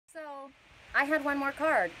I had one more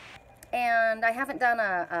card, and I haven't done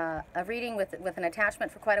a reading with an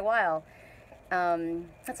attachment for quite a while.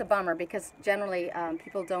 That's a bummer because generally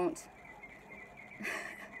people don't.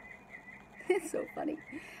 It's so funny.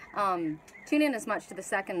 Tune in as much to the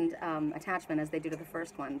second attachment as they do to the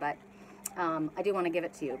first one, but I do want to give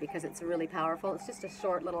it to you because it's really powerful. It's just a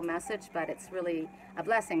short little message, but it's really a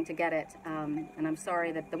blessing to get it, and I'm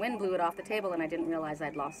sorry that the wind blew it off the table and I didn't realize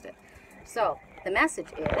I'd lost it. So, the message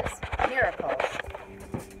is miracles.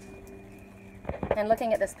 And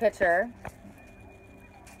looking at this picture,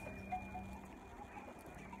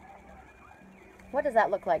 what does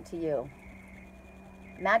that look like to you?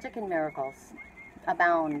 Magic and miracles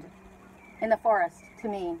abound in the forest to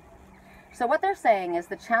me. So what they're saying is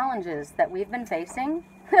the challenges that we've been facing,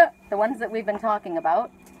 the ones that we've been talking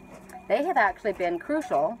about, they have actually been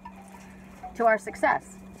crucial to our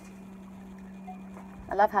success.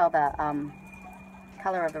 I love how the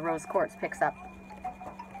color of the rose quartz picks up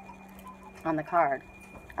on the card.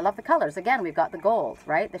 I love the colors. Again, we've got the gold,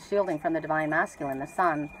 right? The shielding from the divine masculine, the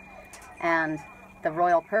sun, and the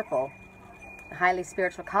royal purple, the highly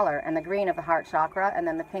spiritual color, and the green of the heart chakra, and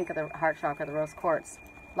then the pink of the heart chakra, the rose quartz.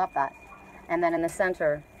 Love that. And then in the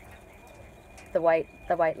center, the white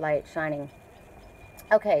light shining.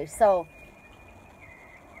 Okay, so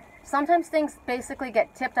sometimes things basically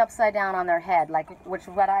get tipped upside down on their head, like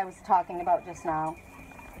what I was talking about just now,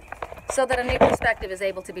 so that a new perspective is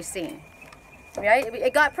able to be seen. Right?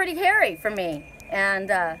 It got pretty hairy for me, and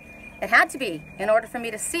it had to be in order for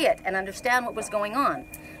me to see it and understand what was going on.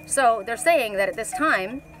 So they're saying that at this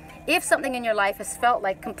time, if something in your life has felt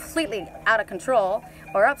like completely out of control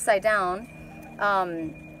or upside down,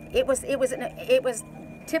 it was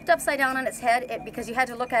tipped upside down on its head because you had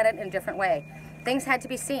to look at it in a different way. Things had to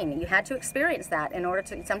be seen. You had to experience that in order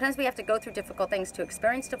to. Sometimes we have to go through difficult things to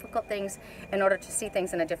experience difficult things in order to see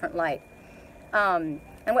things in a different light.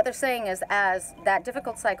 And what they're saying is, as that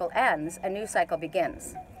difficult cycle ends, a new cycle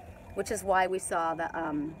begins, which is why we saw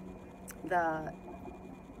the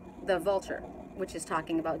vulture, which is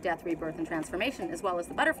talking about death, rebirth, and transformation, as well as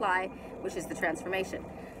the butterfly, which is the transformation.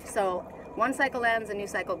 So one cycle ends, a new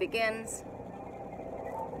cycle begins.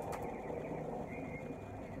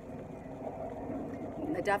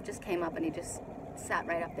 The dove just came up and he just sat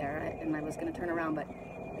right up there, and I was going to turn around, but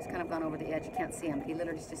he's kind of gone over the edge. You can't see him. He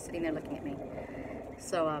literally is just sitting there looking at me.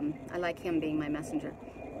 So I like him being my messenger.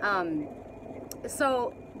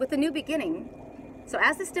 So with the new beginning, so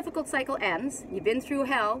as this difficult cycle ends, you've been through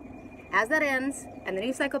hell, as that ends and the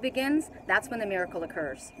new cycle begins, that's when the miracle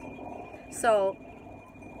occurs. So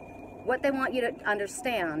what they want you to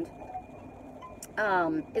understand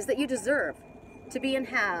is that you deserve to be and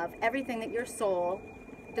have everything that your soul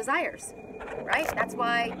desires, right? That's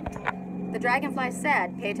why the dragonfly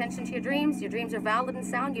said, pay attention to your dreams are valid and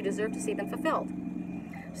sound, you deserve to see them fulfilled.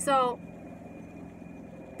 So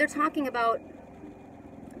they're talking about,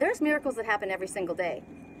 there's miracles that happen every single day.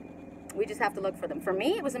 We just have to look for them. For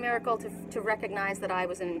me, it was a miracle to recognize that I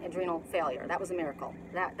was in adrenal failure. That was a miracle.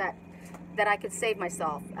 That I could save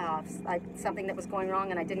myself. Something that was going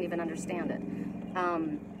wrong and I didn't even understand it.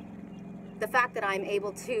 The fact that I'm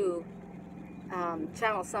able to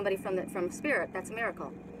channel somebody from spirit, that's a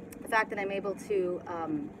miracle. The fact that I'm able to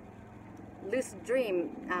lucid dream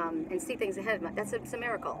and see things ahead of me, that's a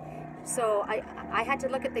miracle. So I had to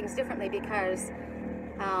look at things differently because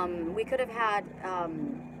we could have had,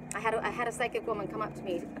 I had a psychic woman come up to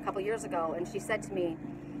me a couple years ago, and she said to me,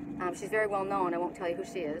 she's very well known, I won't tell you who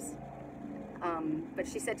she is, but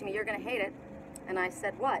she said to me, you're going to hate it. And I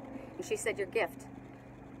said, what? And she said, your gift.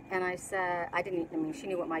 And I said, she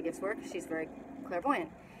knew what my gifts were because she's very clairvoyant.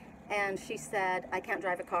 And she said, I can't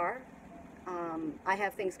drive a car. I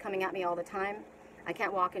have things coming at me all the time. I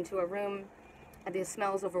can't walk into a room. The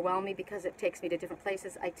smells overwhelm me because it takes me to different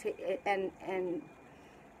places. And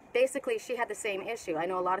basically, she had the same issue. I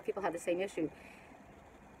know a lot of people have the same issue.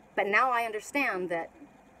 But now I understand that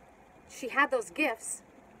she had those gifts.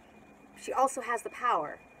 She also has the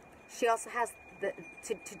power. She also has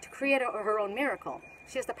to create her own miracle.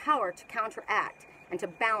 She has the power to counteract and to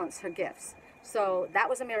balance her gifts. So that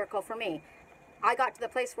was a miracle for me. I got to the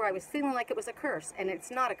place where I was feeling like it was a curse, and it's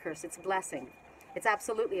not a curse, it's a blessing. It's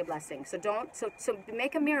absolutely a blessing. So so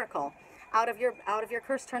make a miracle out of your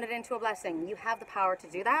curse, turn it into a blessing. You have the power to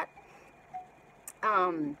do that.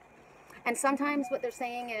 And sometimes what they're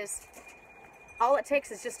saying is all it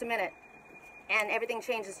takes is just a minute and everything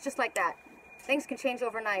changes just like that. Things can change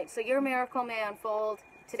overnight. So your miracle may unfold.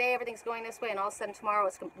 Today everything's going this way, and all of a sudden tomorrow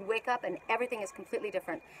you wake up and everything is completely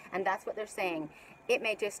different. And that's what they're saying. It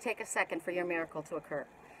may just take a second for your miracle to occur.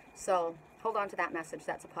 So hold on to that message.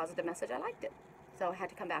 That's a positive message. I liked it. So I had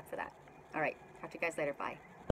to come back for that. All right, talk to you guys later. Bye.